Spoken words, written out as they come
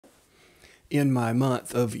in my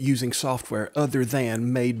month of using software other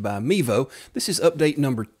than made by Mevo. This is update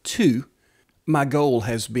number 2. My goal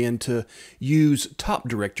has been to use Top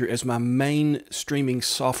Director as my main streaming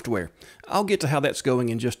software. I'll get to how that's going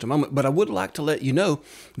in just a moment, but I would like to let you know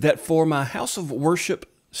that for my House of Worship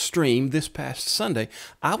stream this past Sunday,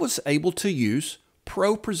 I was able to use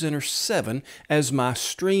ProPresenter 7 as my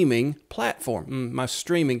streaming platform, my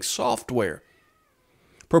streaming software.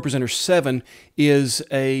 ProPresenter 7 is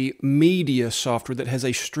a media software that has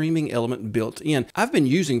a streaming element built in. I've been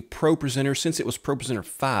using ProPresenter since it was ProPresenter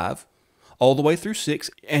 5 all the way through 6,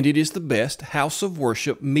 and it is the best House of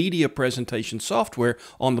Worship media presentation software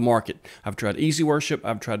on the market. I've tried Easy Worship,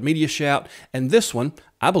 I've tried Media Shout, and this one,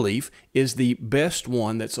 I believe, is the best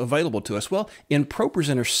one that's available to us. Well, in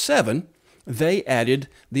ProPresenter 7, they added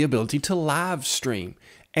the ability to live stream.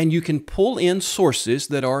 And you can pull in sources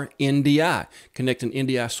that are NDI. Connect an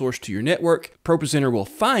NDI source to your network. ProPresenter will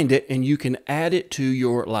find it, and you can add it to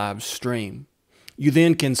your live stream. You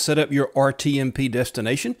then can set up your RTMP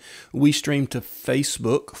destination. We stream to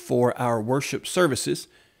Facebook for our worship services.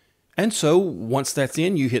 And so once that's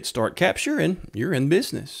in, you hit Start Capture, and you're in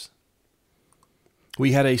business.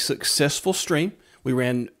 We had a successful stream. We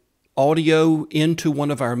ran audio into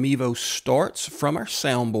one of our Mevo starts from our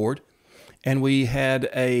soundboard. And we had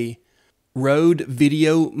a Rode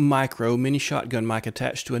Video Micro mini shotgun mic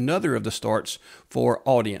attached to another of the starts for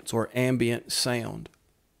audience or ambient sound.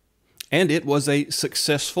 And it was a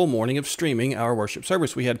successful morning of streaming our worship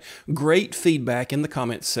service. We had great feedback in the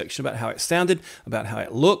comments section about how it sounded, about how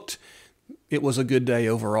it looked. It was a good day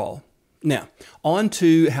overall. Now, on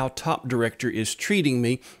to how Top Director is treating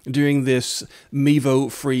me during this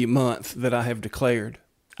Mevo-Free month that I have declared.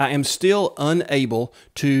 I am still unable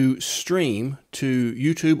to stream to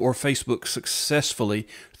YouTube or Facebook successfully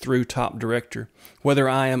through Top Director. Whether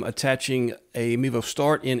I am attaching a Mevo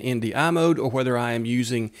Start in NDI mode or whether I am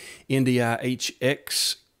using NDI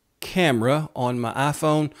HX camera on my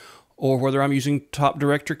iPhone or whether I'm using Top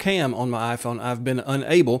Director Cam on my iPhone, I've been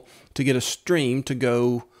unable to get a stream to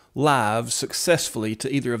go live successfully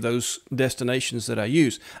to either of those destinations that I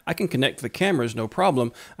use. I can connect the cameras, no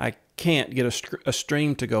problem. I can't get a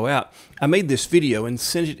stream to go out. I made this video and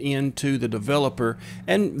sent it in to the developer,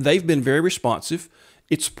 and they've been very responsive.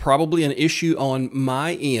 It's probably an issue on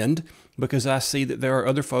my end because I see that there are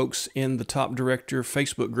other folks in the Top Director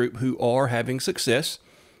Facebook group who are having success,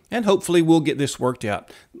 and hopefully we'll get this worked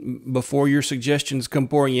out before your suggestions come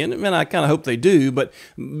pouring in. I mean, I kind of hope they do, but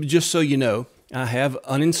just so you know, I have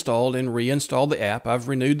uninstalled and reinstalled the app. I've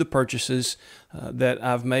renewed the purchases that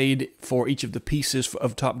I've made for each of the pieces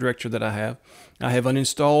of Top Director that I have. I have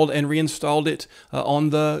uninstalled and reinstalled it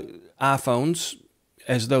on the iPhones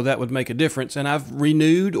as though that would make a difference. And I've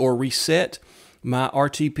renewed or reset my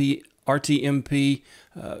RTMP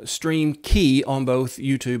stream key on both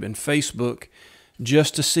YouTube and Facebook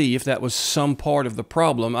just to see if that was some part of the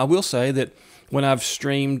problem. I will say that when I've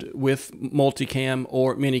streamed with multicam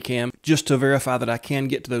or minicam, just to verify that I can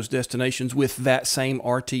get to those destinations with that same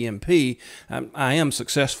RTMP, I am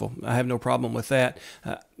successful. I have no problem with that.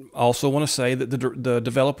 I also want to say that the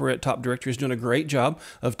developer at Top Director is doing a great job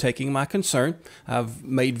of taking my concern. I've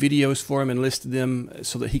made videos for him and listed them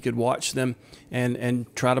so that he could watch them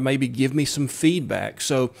and try to maybe give me some feedback.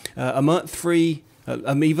 So a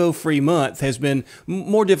Mevo-Free month has been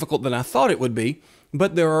more difficult than I thought it would be.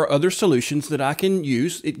 But there are other solutions that I can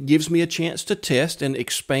use. It gives me a chance to test and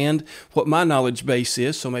expand what my knowledge base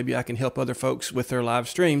is, so maybe I can help other folks with their live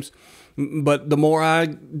streams. But the more I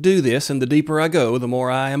do this and the deeper I go, the more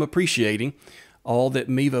I am appreciating all that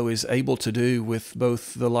Mevo is able to do with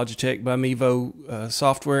both the Logitech by Mevo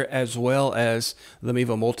software as well as the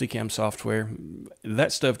Mevo Multicam software.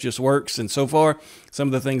 That stuff just works, and so far, some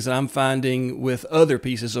of the things that I'm finding with other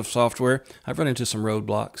pieces of software, I've run into some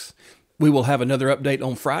roadblocks. We will have another update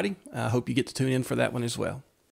on Friday. I hope you get to tune in for that one as well.